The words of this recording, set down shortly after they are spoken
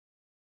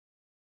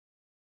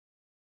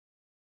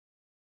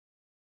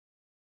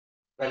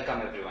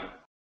Welcome everyone.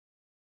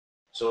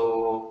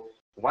 So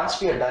once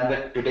we are done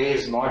with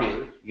today's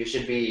module, you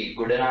should be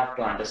good enough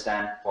to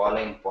understand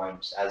following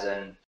points, as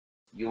in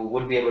you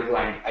would be able to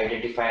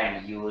identify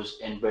and use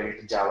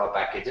inbuilt Java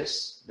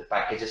packages. The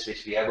packages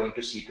which we are going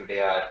to see today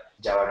are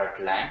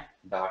java.lang,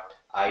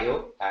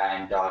 .io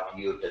and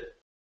 .util.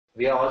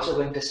 We are also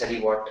going to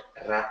study what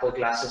wrapper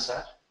classes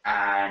are,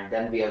 and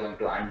then we are going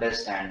to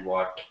understand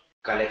what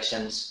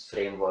collections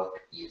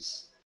framework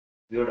is.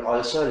 We would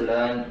also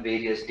learn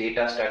various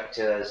data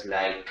structures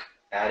like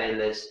array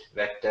list,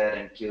 vector,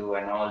 and queue,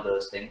 and all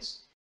those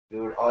things. We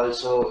would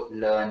also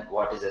learn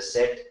what is a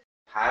set,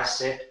 hash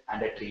set,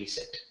 and a tree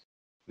set.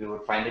 We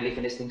would finally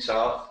finish things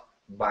off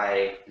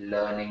by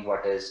learning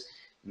what is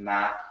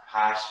map,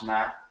 hash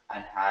map,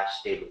 and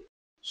hash table.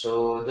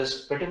 So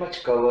this pretty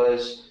much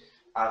covers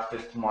our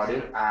fifth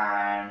module,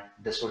 and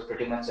this would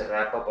pretty much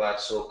wrap up our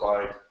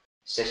so-called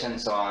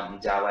sessions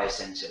on Java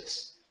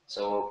Essentials.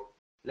 So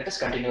let us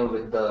continue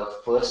with the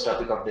first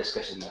topic of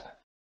discussion.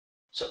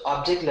 So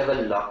object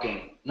level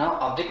locking. Now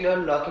object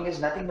level locking is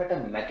nothing but a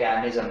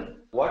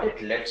mechanism. What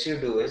it lets you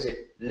do is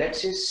it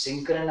lets you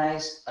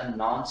synchronize a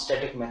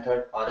non-static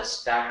method or a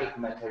static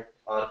method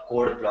or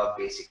code block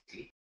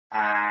basically.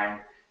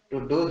 And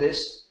to do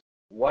this,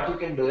 what you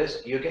can do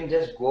is you can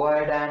just go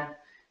ahead and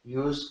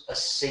use a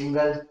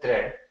single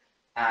thread,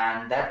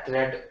 and that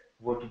thread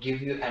would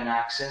give you an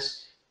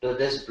access to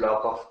this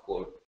block of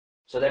code,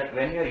 so that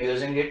when you're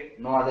using it,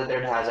 no other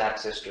thread has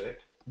access to it.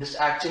 This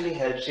actually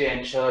helps you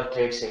ensure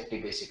thread safety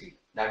basically.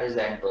 That is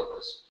the end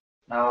purpose.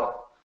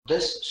 Now,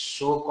 this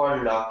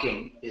so-called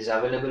locking is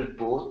available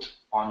both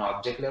on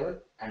object level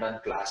and on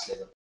class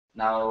level.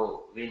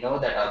 Now, we know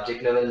that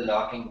object level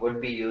locking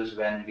would be used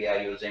when we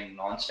are using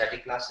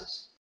non-static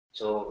classes.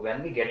 So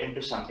when we get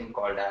into something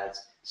called as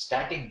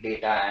static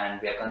data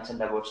and we are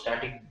concerned about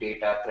static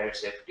data thread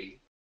safety,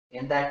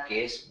 in that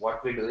case,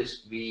 what we do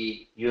is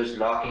we use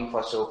locking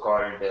for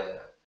so-called,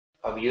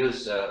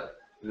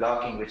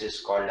 locking which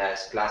is called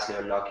as class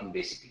level locking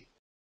basically.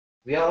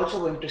 We are also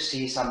going to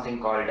see something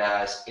called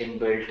as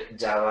inbuilt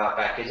Java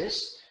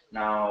packages.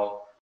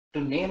 Now,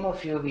 to name a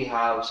few, we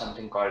have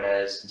something called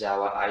as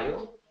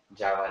Java.io,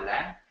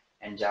 Java.lang,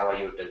 and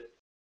Java.util.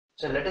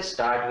 So let us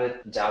start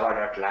with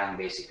java.lang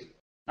basically.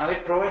 Now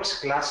it provides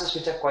classes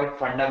which are quite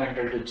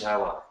fundamental to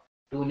Java.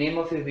 To name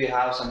a few, we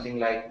have something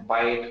like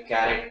byte,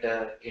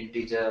 character,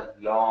 integer,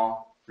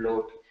 long,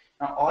 float.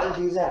 Now all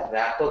these are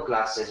wrapper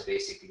classes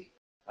basically.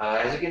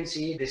 As you can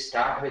see, they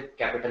start with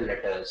capital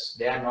letters.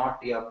 They are not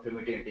your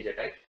primitive integer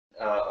type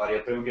or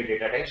your primitive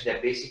data types.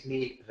 They're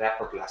basically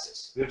wrapper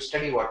classes. We would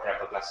study what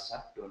wrapper classes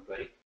are, don't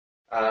worry.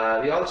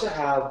 We also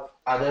have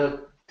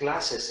other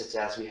classes such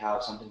as we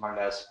have something called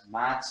as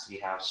maths, we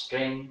have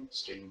string,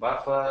 string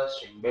buffer,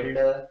 string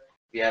builder.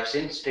 We have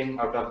seen string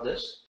out of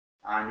this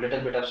and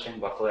little bit of string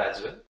buffer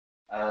as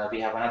well.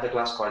 We have another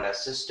class called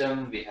as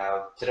system, we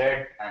have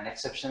thread and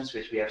exceptions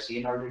which we have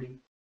seen already.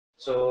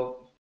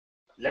 So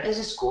let us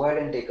just go ahead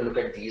and take a look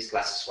at these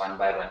classes one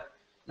by one.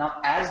 Now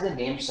as the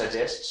name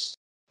suggests,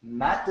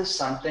 math is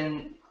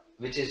something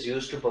which is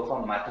used to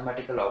perform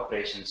mathematical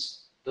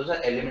operations. Those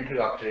are elementary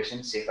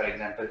operations, say for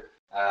example,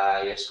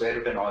 your square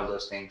root and all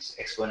those things,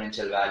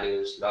 exponential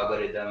values,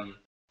 logarithm,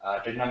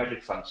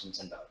 trigonometric functions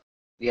and all.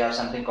 We have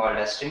something called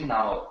as string.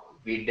 Now,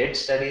 we did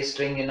study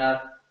string in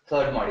our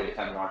third module, if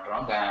I'm not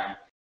wrong, and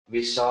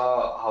we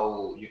saw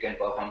how you can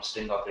perform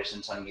string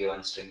operations on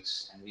given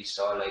strings, and we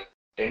saw like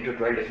 10 to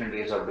 12 different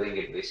ways of doing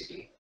it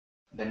basically.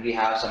 Then we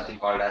have something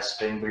called as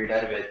string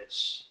builder,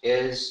 which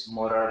is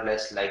more or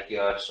less like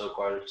your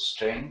so-called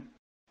string,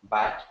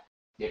 but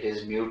it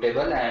is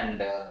mutable and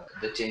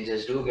the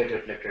changes do get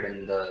reflected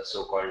in the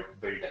so-called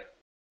builder.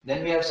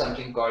 Then we have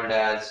something called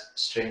as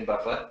string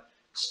buffer.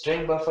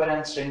 String buffer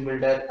and string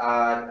builder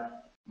are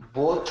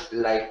both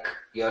like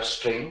your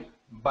string,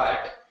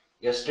 but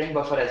your string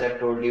buffer, as I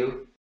told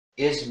you,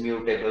 is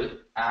mutable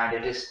and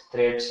it is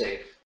thread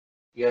safe.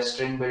 Your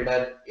string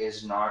builder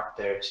is not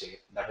thread safe.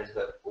 That is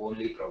the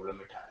only problem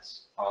it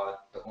has, or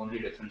the only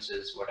difference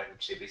is what I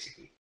would say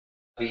basically.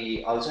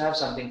 We also have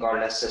something called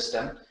as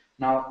system.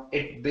 Now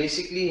it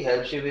basically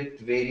helps you with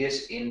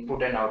various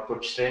input and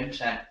output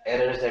streams and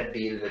errors that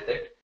deal with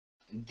it.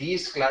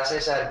 These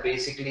classes are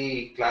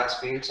basically class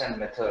fields and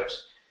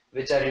methods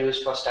which are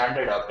used for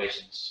standard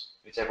operations,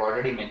 which I've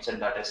already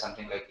mentioned, that is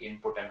something like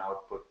input and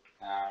output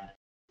and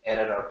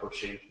error output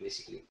streams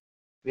basically.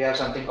 We have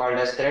something called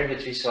as thread,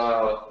 which we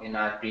saw in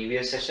our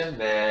previous session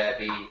where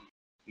we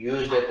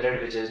used a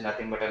thread which is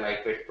nothing but a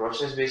lightweight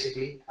process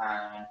basically,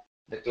 and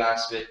the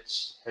class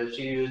which helps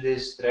you use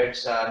these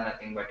threads are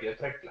nothing but your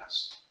thread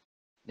class.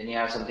 Then you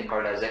have something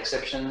called as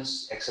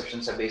exceptions.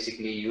 Exceptions are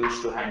basically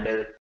used to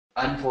handle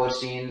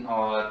unforeseen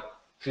or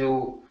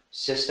few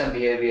system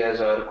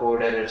behaviors or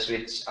code errors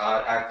which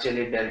are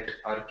actually dealt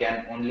or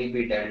can only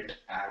be dealt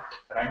at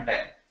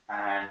runtime.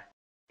 And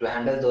to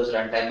handle those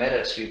runtime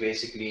errors,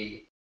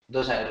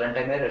 those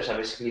runtime errors are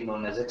basically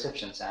known as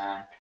exceptions,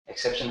 and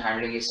exception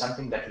handling is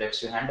something that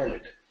lets you handle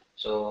it.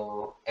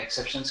 So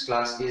exceptions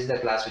class is the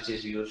class which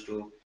is used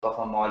to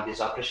perform all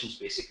these operations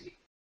basically.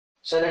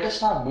 So let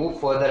us now move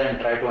further and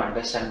try to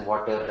understand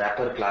what a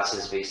wrapper class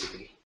is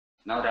basically.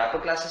 Now wrapper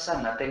classes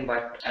are nothing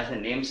but, as the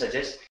name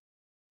suggests,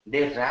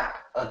 they wrap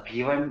a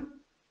given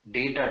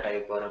data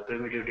type or a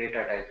primitive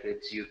data type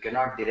which you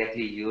cannot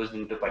directly use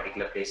into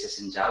particular places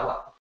in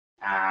Java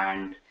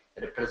and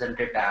represent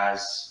it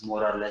as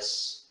more or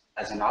less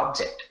as an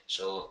object.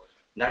 So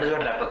that is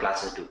what wrapper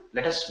classes do.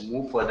 Let us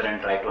move further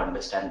and try to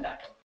understand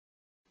that.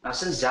 Now,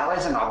 since Java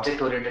is an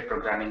object-oriented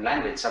programming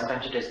language,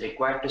 sometimes it is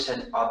required to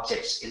send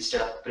objects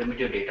instead of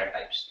primitive data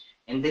types.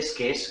 In this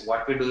case,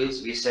 what we do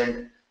is we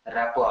send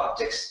wrapper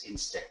objects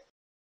instead.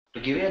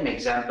 To give you an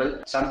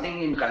example,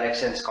 something in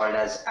collections called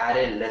as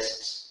array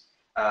lists.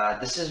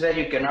 This is where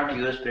you cannot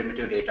use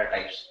primitive data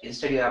types.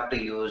 Instead, you have to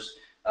use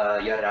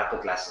your wrapper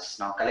classes.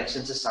 Now,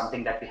 collections is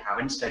something that we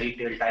haven't studied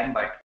till time,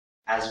 but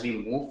as we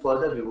move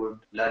further, we would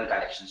learn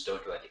collections,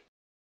 don't worry.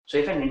 So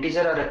if an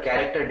integer or a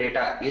character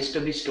data is to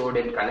be stored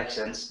in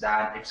collections,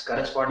 then its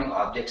corresponding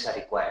objects are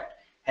required.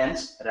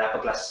 Hence, wrapper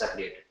classes are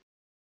created.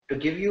 To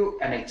give you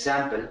an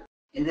example,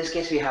 in this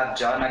case we have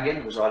John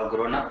again, who's all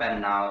grown up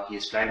and now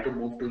he's trying to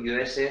move to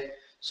USA.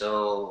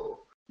 So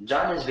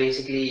John is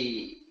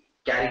basically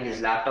carrying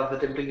his laptop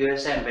with him to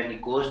USA, and when he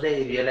goes there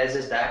he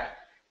realizes that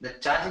the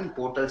charging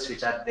portals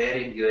which are there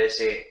in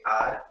USA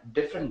are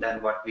different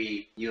than what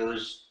we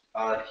use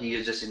or he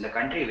uses in the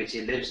country which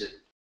he lives in.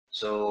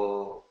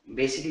 So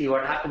basically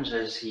what happens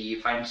is he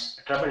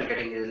finds trouble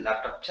getting his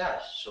laptop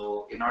charged.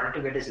 So in order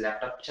to get his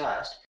laptop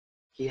charged,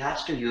 he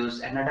has to use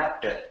an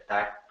adapter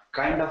that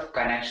kind of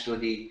connects to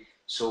the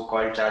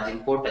so-called charging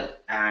portal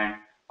and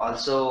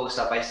also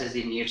suffices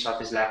the needs of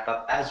his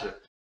laptop as well.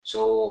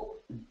 So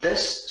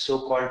this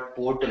so-called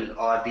portal,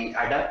 or the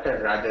adapter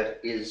rather,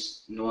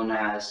 is known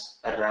as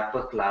a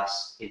wrapper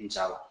class in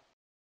Java.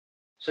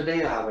 So there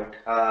you have it.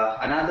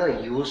 Another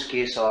use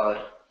case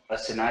or a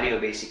scenario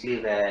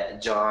basically where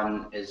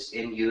John is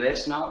in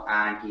US now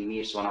and he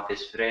meets one of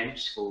his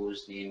friends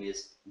whose name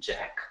is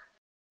Jack.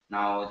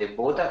 Now they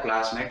both are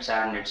classmates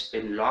and it's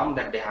been long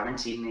that they haven't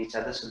seen each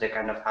other, so they're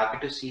kind of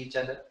happy to see each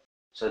other.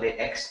 So they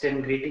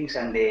extend greetings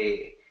and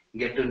they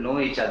get to know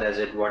each other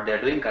as what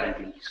they're doing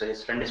currently. So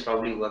his friend is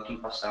probably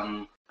working for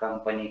some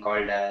company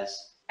called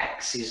as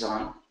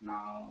Axizon.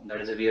 Now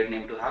that is a weird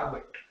name to have,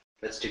 but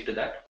let's stick to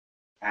that.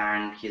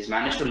 And he's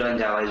managed to learn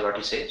Java is what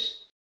he says.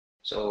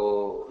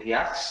 So he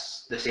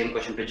asks the same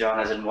question to John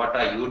as in, what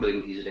are you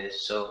doing these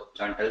days? So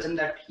John tells him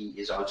that he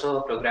is also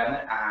a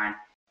programmer and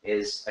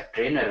is a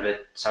trainer with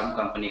some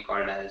company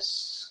called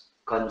as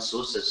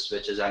Contd,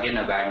 which is again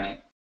a bad name,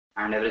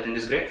 and everything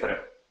is great for him.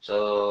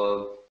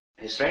 So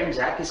his friend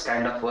Jack is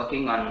kind of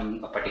working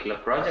on a particular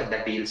project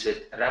that deals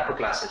with wrapper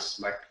classes,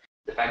 but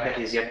the fact that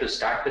he's yet to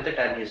start with it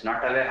and he's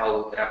not aware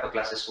how wrapper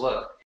classes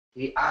work,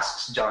 he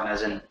asks John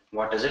as in,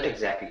 what is it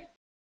exactly?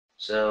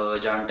 So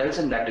John tells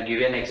him that, to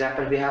give you an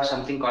example, we have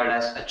something called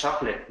as a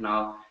chocolate.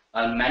 Now,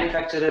 a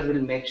manufacturer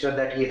will make sure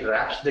that he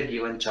wraps the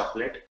given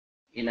chocolate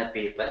in a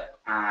paper,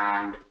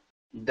 and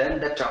then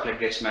the chocolate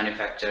gets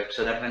manufactured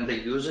so that when the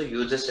user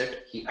uses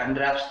it, he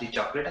unwraps the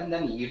chocolate and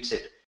then eats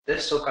it.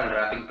 This so-called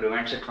wrapping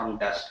prevents it from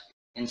dust.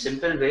 In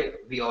simple way,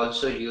 we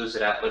also use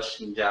wrappers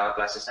in Java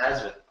classes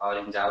as well, or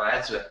in Java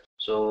as well.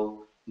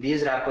 So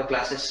these wrapper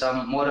classes,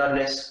 some more or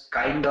less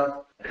kind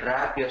of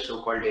wrap your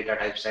so-called data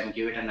types and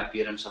give it an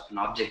appearance of an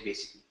object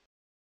basically.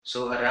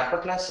 So a wrapper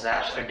class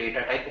wraps a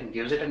data type and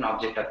gives it an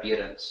object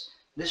appearance.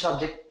 This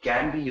object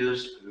can be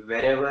used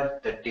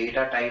wherever the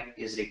data type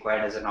is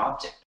required as an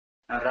object.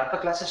 Now wrapper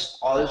classes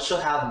also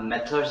have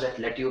methods that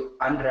let you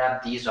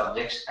unwrap these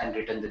objects and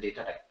return the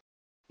data type.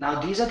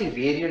 Now these are the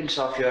variants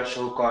of your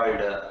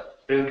so-called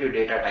primitive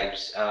data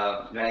types.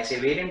 When I say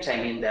variants, I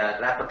mean the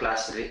wrapper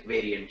class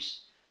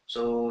variants.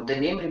 So the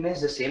name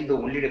remains the same, the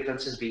only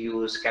difference is we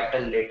use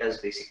capital letters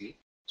basically.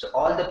 So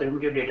all the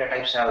primitive data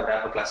types have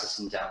wrapper classes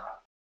in Java.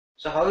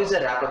 So how is a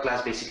wrapper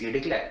class basically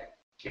declared?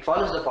 It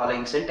follows the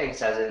following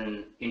syntax, as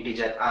in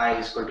integer I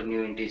is equal to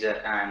new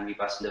integer and we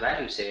pass in the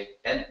value, say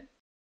 10.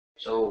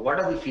 So what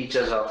are the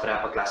features of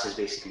wrapper classes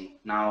basically?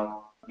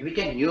 Now we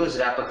can use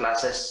wrapper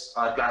classes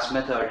or class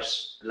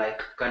methods like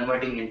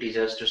converting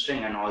integers to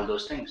string and all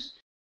those things.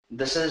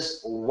 This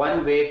is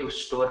one way to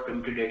store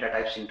primitive data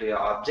types into your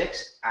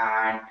objects,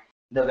 and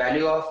the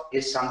value of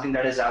is something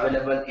that is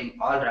available in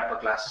all wrapper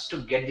classes to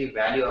get the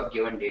value of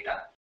given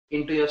data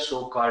into your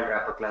so-called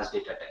wrapper class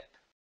data type.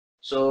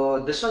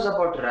 So this was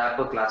about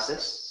wrapper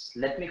classes.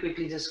 Let me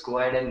quickly just go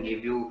ahead and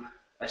give you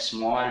a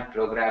small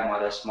program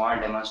or a small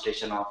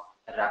demonstration of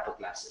wrapper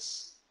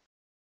classes.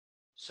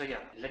 So yeah,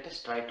 let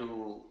us try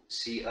to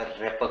see a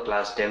wrapper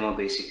class demo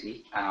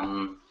basically.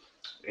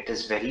 It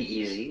is very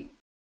easy.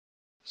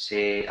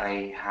 Say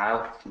I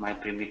have my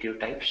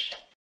primitive types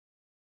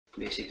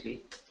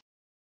basically.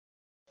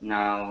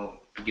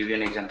 Now to give you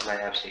an example, I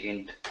have say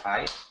int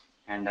I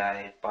and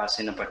I pass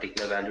in a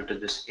particular value to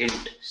this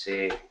int,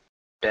 say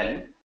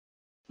 10.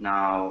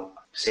 Now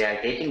say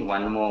I taking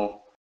one more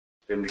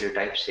primitive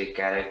type, say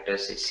character,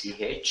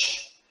 say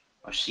ch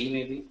or c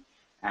maybe,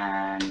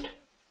 and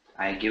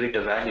I give it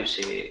a value,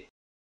 say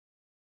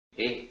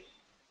a.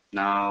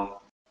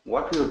 Now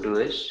what we will do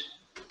is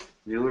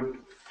we would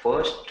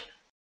first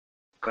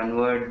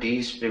convert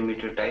these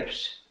primitive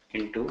types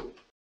into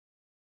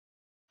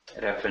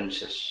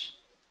references.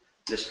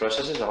 This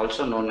process is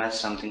also known as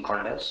something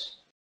called as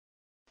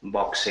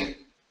boxing.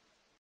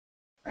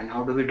 And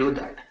how do we do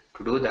that?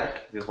 To do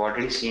that, we've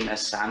already seen a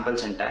sample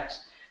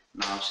syntax.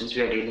 Now, since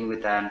we are dealing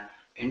with an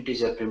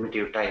integer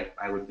primitive type,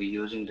 I would be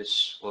using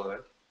this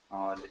word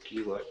or the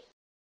keyword,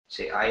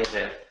 say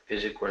iref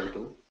is equal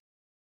to,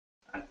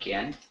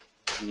 again,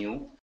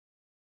 new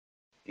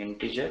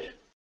integer.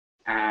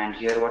 And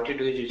here what you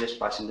do is you just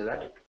pass in the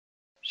value,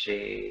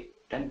 say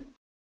 10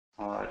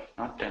 or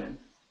not 10,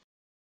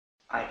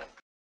 I.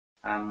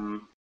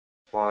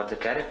 For the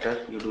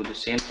character, you do the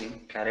same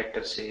thing,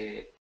 character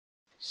say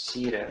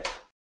cref,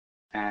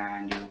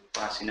 and you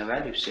pass in a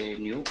value, say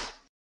new,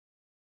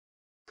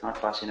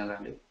 not pass in a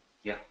value.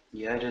 Yeah,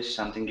 here is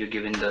something you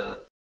give in the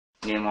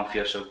name of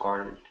your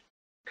so-called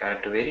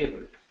character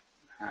variable,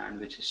 and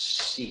which is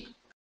C.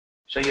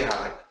 So you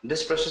have it.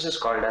 This process is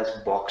called as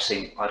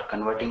boxing, or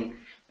converting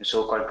the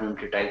so-called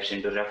primitive types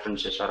into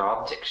references or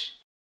objects.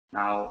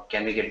 Now,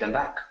 can we get them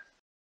back?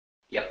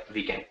 Yep,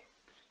 we can.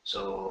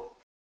 So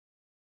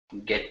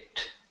get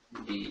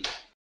the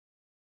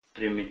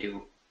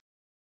primitive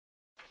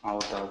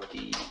out of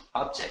the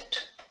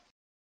object,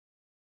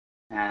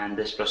 and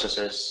this process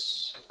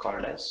is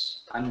called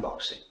as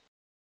unboxing.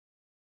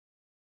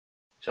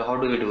 So how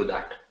do we do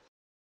that?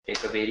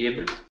 Take a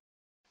variable,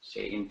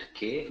 say int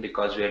k,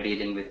 because we are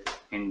dealing with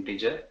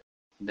integer,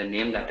 the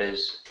name that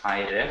is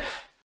iref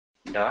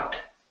dot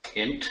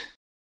int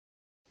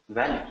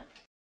value.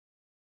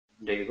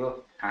 There you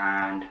go.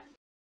 And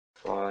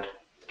for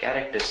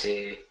character,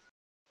 say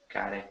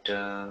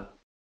character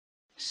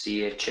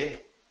cha,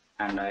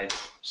 and I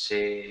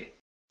say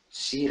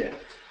cref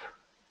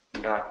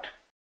dot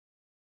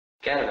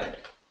char value.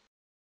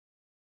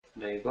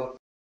 There you go.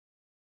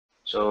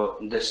 So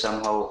this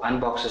somehow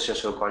unboxes your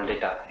so-called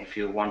data. If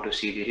you want to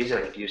see the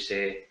result, you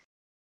say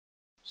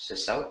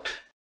sysout.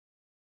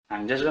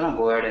 I'm just gonna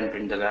go ahead and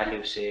print the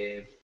value.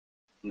 Say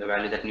the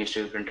value that needs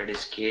to be printed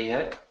is k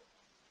here,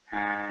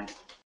 and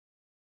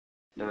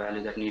the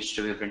value that needs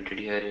to be printed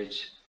here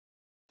is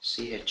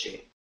cha.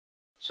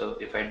 So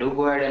if I do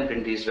go ahead and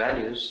print these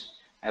values,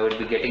 I would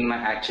be getting my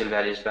actual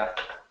values back.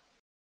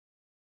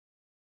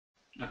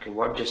 Okay,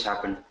 what just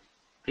happened?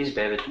 Please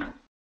bear with me.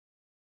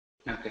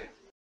 Okay.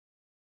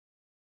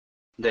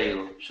 There you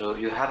go. So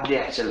you have the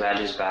actual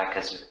values back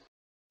as well.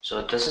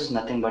 So this is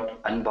nothing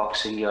but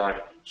unboxing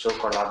your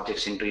so-called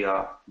objects into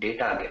your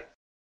data again.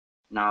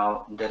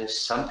 Now there is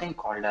something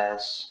called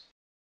as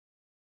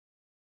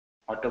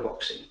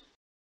autoboxing,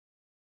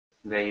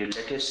 where you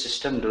let your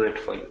system do it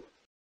for you.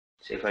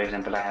 Say for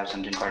example, I have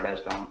something called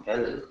as long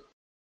L.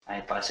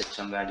 I pass it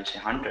some value, say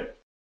 100,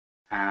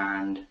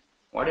 and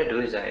what I do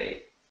is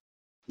I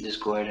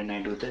just go ahead and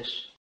I do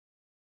this.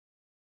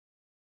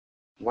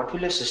 What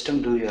will your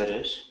system do here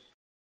is,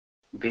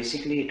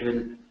 basically it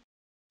will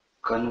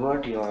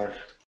convert your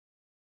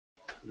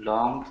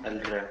long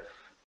lref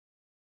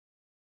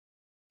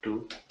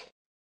to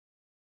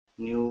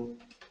new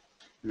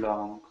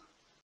long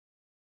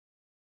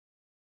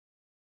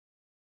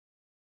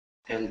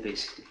L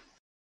basically.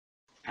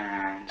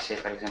 And say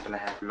for example I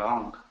have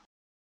long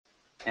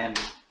M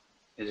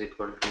is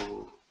equal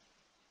to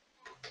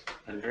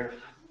lref.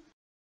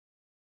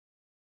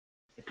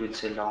 It will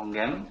say long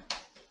M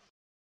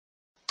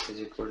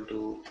is equal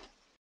to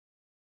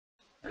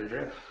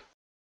lref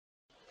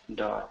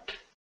dot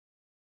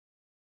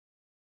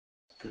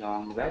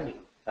long value,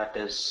 that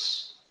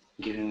is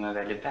giving my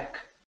value back.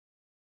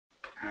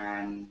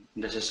 And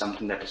this is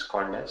something that is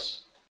called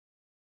as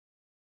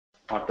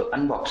auto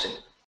unboxing.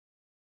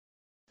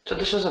 So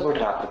this was about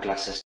Wrapper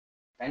classes.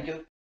 Thank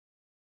you.